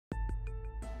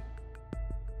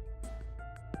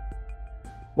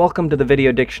Welcome to the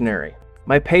Video Dictionary.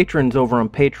 My patrons over on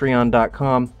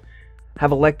patreon.com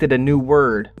have elected a new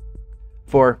word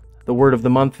for the Word of the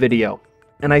Month video,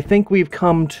 and I think we've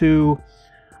come to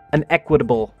an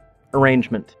equitable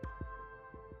arrangement.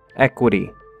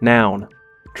 Equity, noun,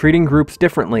 treating groups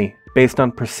differently based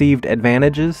on perceived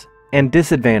advantages and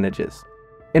disadvantages,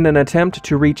 in an attempt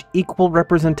to reach equal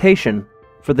representation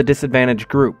for the disadvantaged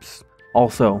groups.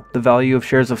 Also, the value of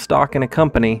shares of stock in a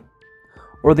company,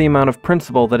 or the amount of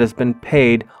principal that has been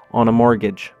paid on a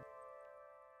mortgage.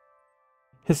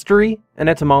 History and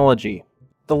etymology.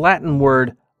 The Latin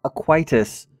word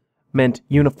aequitas meant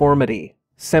uniformity,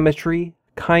 symmetry,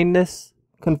 kindness,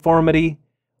 conformity,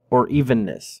 or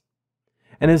evenness,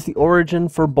 and is the origin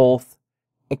for both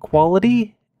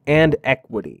equality and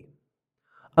equity.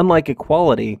 Unlike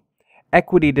equality,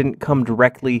 equity didn't come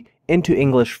directly into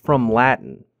English from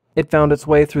Latin. It found its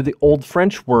way through the Old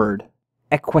French word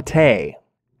equité.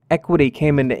 Equity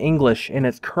came into English in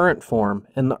its current form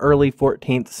in the early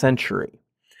 14th century,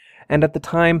 and at the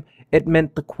time it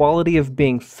meant the quality of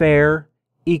being fair,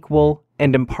 equal,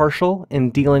 and impartial in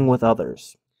dealing with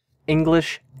others.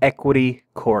 English equity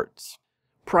courts.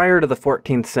 Prior to the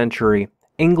 14th century,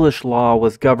 English law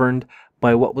was governed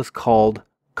by what was called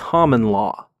common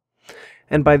law,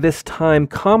 and by this time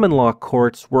common law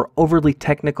courts were overly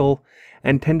technical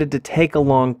and tended to take a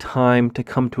long time to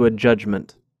come to a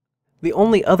judgment. The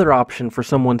only other option for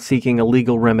someone seeking a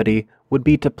legal remedy would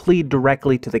be to plead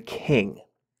directly to the king.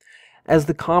 As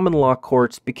the common law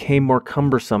courts became more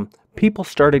cumbersome, people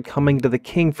started coming to the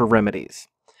king for remedies.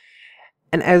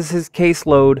 And as his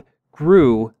caseload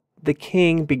grew, the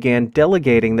king began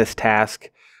delegating this task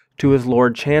to his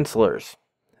lord chancellors.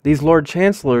 These lord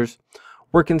chancellors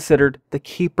were considered the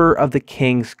keeper of the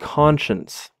king's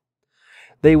conscience.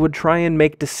 They would try and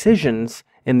make decisions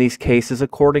in these cases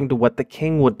according to what the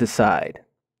king would decide.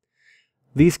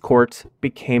 These courts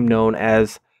became known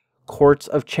as courts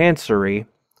of chancery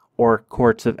or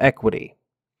courts of equity.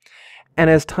 And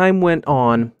as time went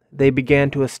on, they began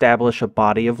to establish a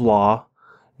body of law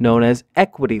known as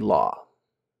equity law.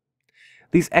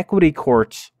 These equity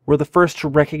courts were the first to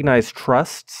recognize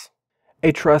trusts.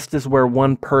 A trust is where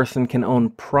one person can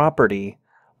own property,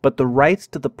 but the rights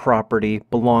to the property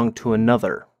belong to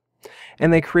another.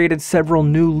 And they created several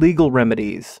new legal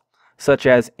remedies, such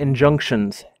as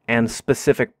injunctions and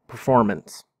specific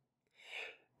performance.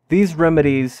 These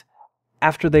remedies,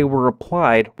 after they were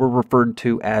applied, were referred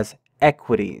to as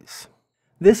equities.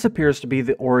 This appears to be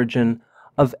the origin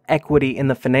of equity in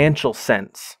the financial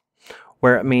sense,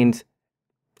 where it means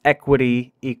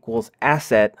equity equals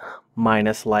asset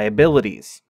minus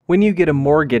liabilities. When you get a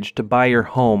mortgage to buy your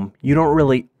home, you don't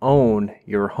really own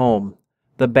your home.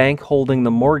 The bank holding the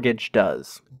mortgage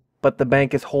does, but the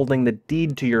bank is holding the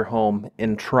deed to your home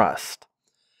in trust.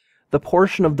 The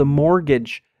portion of the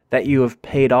mortgage that you have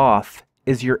paid off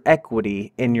is your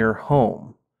equity in your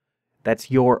home. That's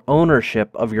your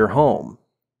ownership of your home.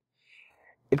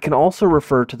 It can also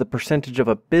refer to the percentage of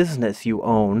a business you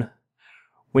own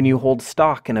when you hold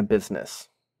stock in a business.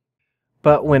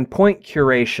 But when Point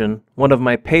Curation, one of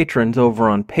my patrons over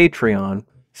on Patreon,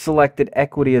 selected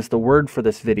equity as the word for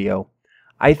this video,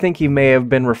 I think he may have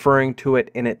been referring to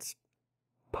it in its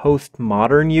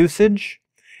postmodern usage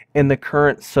in the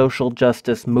current social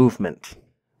justice movement.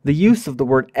 The use of the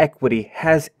word equity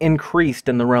has increased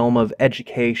in the realm of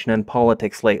education and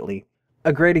politics lately.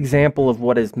 A great example of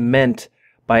what is meant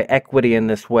by equity in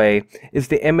this way is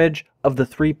the image of the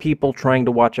three people trying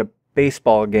to watch a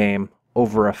baseball game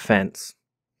over a fence.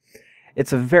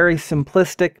 It's a very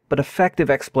simplistic but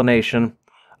effective explanation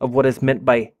of what is meant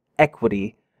by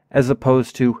equity as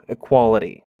opposed to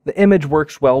equality. The image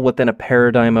works well within a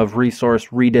paradigm of resource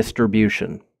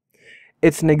redistribution.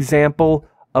 It's an example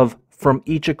of from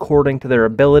each according to their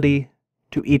ability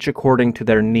to each according to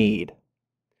their need.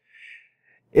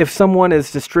 If someone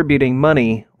is distributing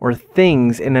money or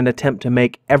things in an attempt to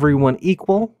make everyone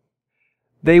equal,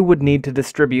 they would need to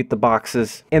distribute the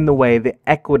boxes in the way the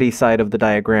equity side of the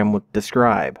diagram would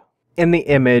describe. In the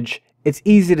image, it's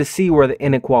easy to see where the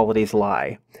inequalities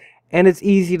lie, and it's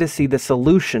easy to see the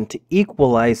solution to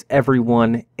equalize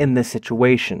everyone in this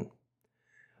situation.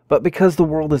 But because the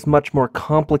world is much more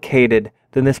complicated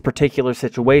than this particular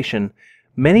situation,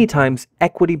 many times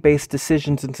equity-based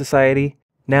decisions in society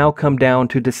now come down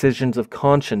to decisions of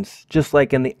conscience, just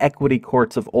like in the equity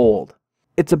courts of old.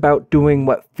 It's about doing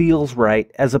what feels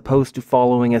right as opposed to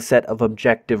following a set of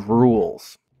objective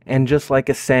rules. And just like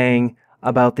a saying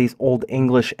about these old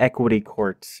English equity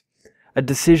courts, a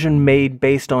decision made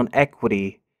based on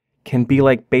equity can be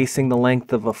like basing the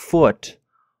length of a foot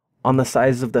on the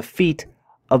size of the feet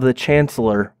of the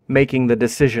chancellor making the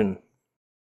decision.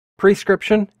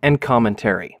 Prescription and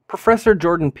commentary. Professor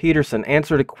Jordan Peterson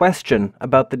answered a question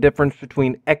about the difference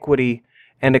between equity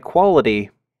and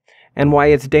equality and why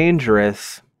it's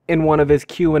dangerous in one of his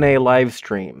Q&A live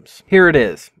streams. Here it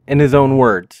is, in his own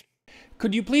words.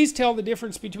 Could you please tell the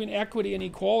difference between equity and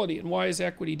equality, and why is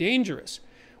equity dangerous?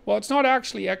 Well, it's not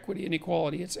actually equity and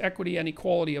equality, it's equity and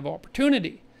equality of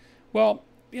opportunity. Well,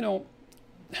 you know,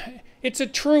 it's a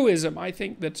truism, I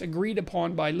think, that's agreed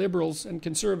upon by liberals and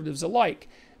conservatives alike,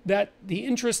 that the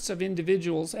interests of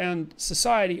individuals and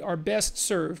society are best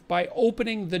served by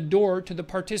opening the door to the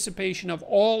participation of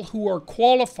all who are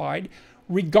qualified,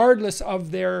 regardless of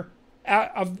their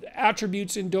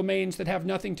attributes in domains that have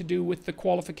nothing to do with the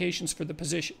qualifications for the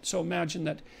position. So imagine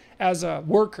that as a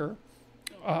worker,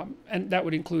 and that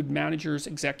would include managers,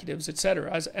 executives,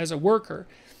 etc. As a worker,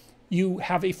 you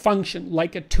have a function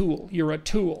like a tool. You're a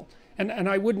tool. And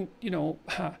I wouldn't, you know,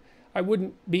 I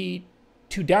wouldn't be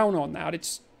too down on that.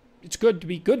 It's good to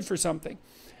be good for something,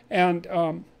 and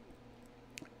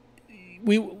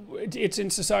it's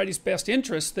in society's best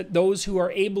interest that those who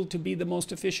are able to be the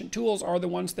most efficient tools are the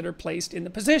ones that are placed in the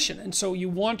position. And so you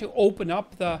want to open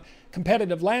up the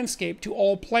competitive landscape to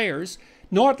all players,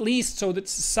 not least so that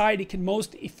society can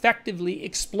most effectively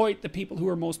exploit the people who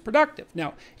are most productive.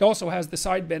 Now, it also has the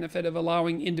side benefit of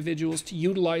allowing individuals to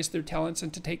utilize their talents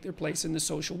and to take their place in the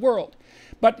social world.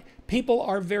 But people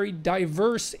are very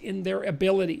diverse in their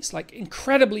abilities, like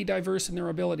incredibly diverse in their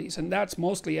abilities. And that's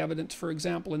mostly evident, for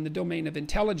example, in the domain of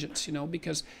intelligence, you know,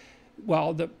 because,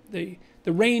 well, the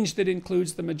range that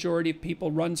includes the majority of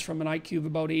people runs from an IQ of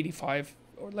about 85,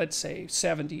 or let's say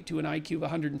 70, to an IQ of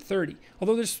 130.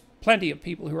 Although there's plenty of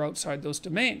people who are outside those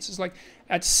domains. It's like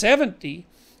at 70,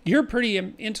 you're pretty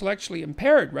intellectually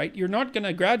impaired, right? You're not going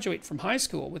to graduate from high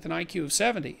school with an IQ of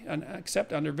 70,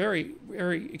 except under very,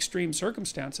 very extreme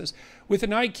circumstances. With an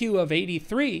IQ of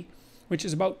 83, which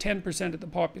is about 10% of the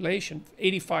population,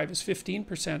 85 is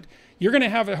 15%, you're going to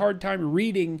have a hard time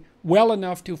reading well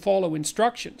enough to follow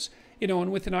instructions. You know,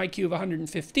 and with an IQ of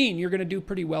 115, you're going to do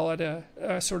pretty well at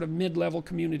a sort of mid-level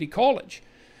community college.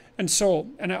 And so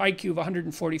an IQ of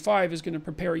 145 is going to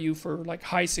prepare you for like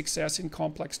high success in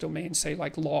complex domains, say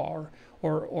like law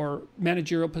or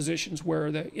managerial positions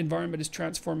where the environment is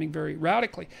transforming very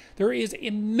radically. There is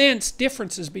immense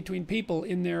differences between people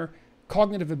in their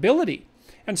cognitive ability,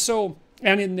 and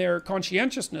in their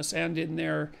conscientiousness, and in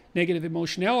their negative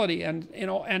emotionality, and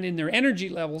and in their energy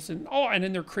levels, and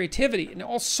in their creativity, and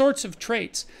all sorts of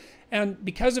traits. And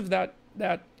because of that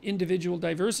individual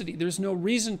diversity, there's no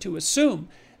reason to assume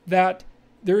that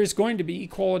there is going to be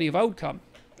equality of outcome.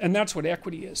 And that's what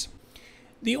equity is.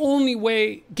 The only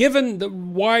way, given the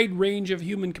wide range of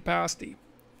human capacity,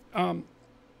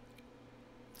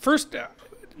 first,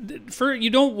 you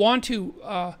don't want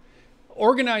to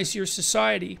organize your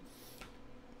society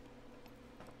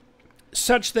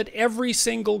such that every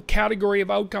single category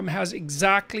of outcome has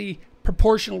exactly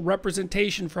proportional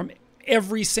representation from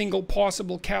every single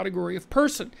possible category of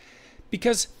person.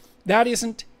 Because that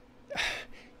isn't...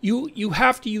 You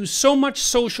have to use so much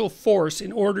social force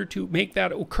in order to make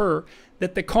that occur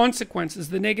that the consequences,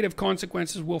 the negative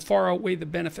consequences, will far outweigh the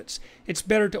benefits. It's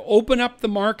better to open up the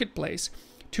marketplace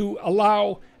to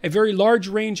allow a very large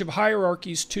range of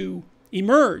hierarchies to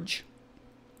emerge,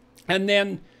 and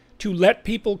then to let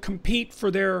people compete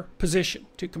for their position,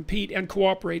 to compete and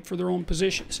cooperate for their own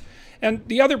positions. And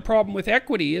the other problem with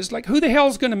equity is, like, who the hell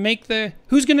is going to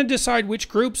who's going to decide which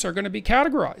groups are going to be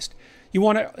categorized?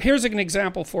 Here's an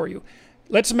example for you.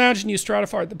 Let's imagine you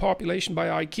stratified the population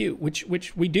by IQ,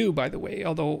 which we do, by the way,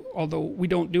 although we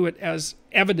don't do it as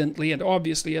evidently and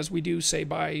obviously as we do, say,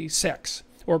 by sex,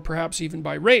 or perhaps even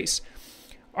by race.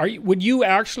 Would you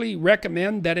actually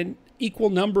recommend that an equal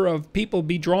number of people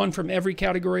be drawn from every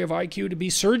category of IQ to be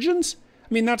surgeons?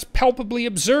 I mean, that's palpably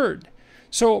absurd.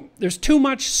 So there's too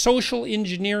much social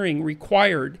engineering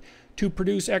required to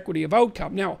produce equity of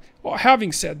outcome. Now,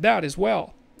 having said that as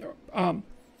well,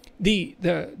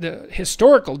 the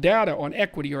historical data on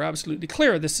equity are absolutely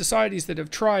clear. The societies that have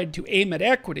tried to aim at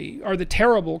equity are the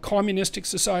terrible communistic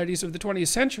societies of the 20th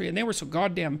century, and they were so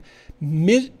goddamn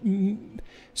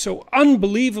so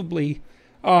unbelievably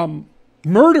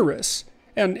murderous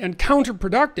and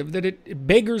counterproductive that it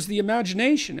beggars the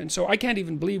imagination. And so I can't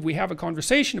even believe we have a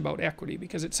conversation about equity,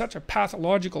 because it's such a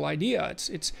pathological idea.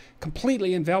 It's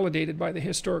completely invalidated by the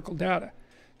historical data.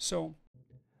 So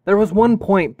there was one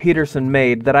point Peterson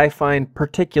made that I find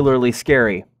particularly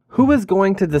scary. Who is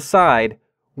going to decide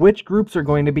which groups are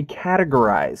going to be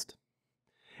categorized?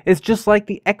 It's just like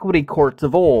the equity courts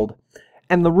of old,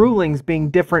 and the rulings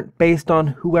being different based on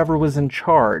whoever was in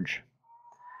charge.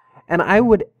 And I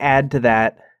would add to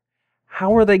that,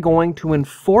 how are they going to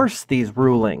enforce these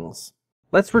rulings?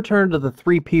 Let's return to the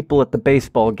 3 people at the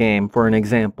baseball game for an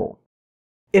example.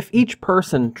 If each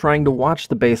person trying to watch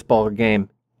the baseball game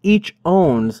each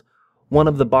owns one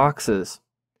of the boxes,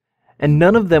 and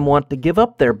none of them want to give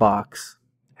up their box,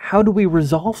 how do we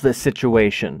resolve this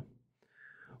situation?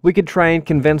 We could try and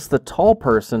convince the tall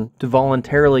person to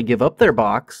voluntarily give up their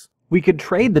box. We could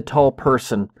trade the tall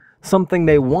person something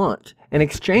they want in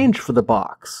exchange for the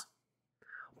box.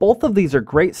 Both of these are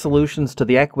great solutions to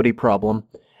the equity problem,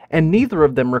 and neither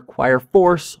of them require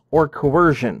force or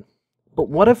coercion. But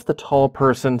what if the tall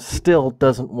person still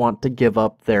doesn't want to give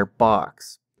up their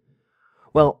box?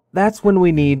 Well, that's when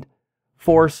we need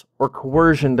force or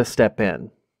coercion to step in.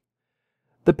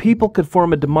 The people could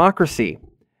form a democracy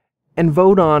and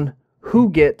vote on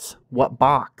who gets what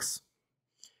box.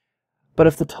 But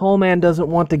if the tall man doesn't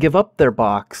want to give up their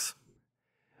box,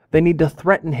 they need to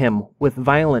threaten him with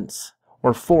violence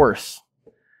or force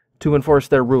to enforce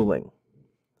their ruling.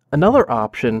 Another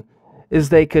option is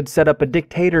they could set up a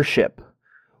dictatorship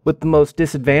with the most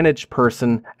disadvantaged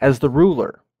person as the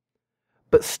ruler.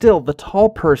 But still, the tall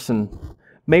person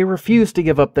may refuse to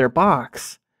give up their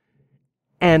box,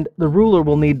 and the ruler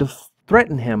will need to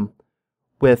threaten him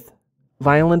with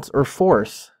violence or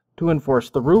force to enforce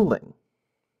the ruling.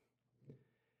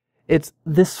 It's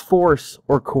this force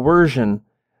or coercion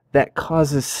that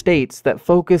causes states that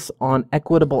focus on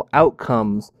equitable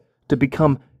outcomes to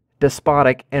become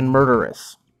despotic and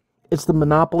murderous. It's the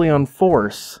monopoly on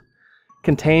force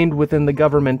contained within the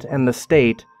government and the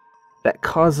state that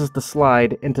causes the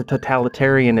slide into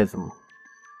totalitarianism.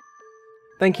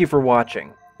 Thank you for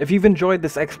watching. If you've enjoyed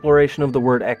this exploration of the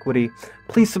word equity,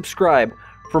 please subscribe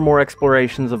for more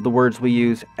explorations of the words we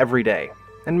use every day.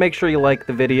 And make sure you like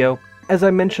the video. As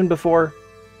I mentioned before,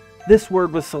 this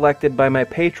word was selected by my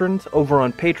patrons over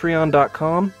on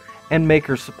patreon.com and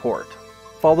Maker Support.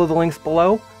 Follow the links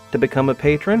below to become a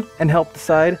patron and help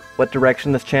decide what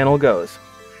direction this channel goes.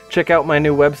 Check out my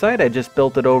new website. I just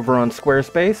built it over on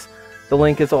Squarespace. The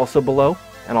link is also below,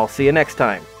 and I'll see you next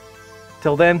time.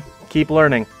 Till then, keep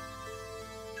learning.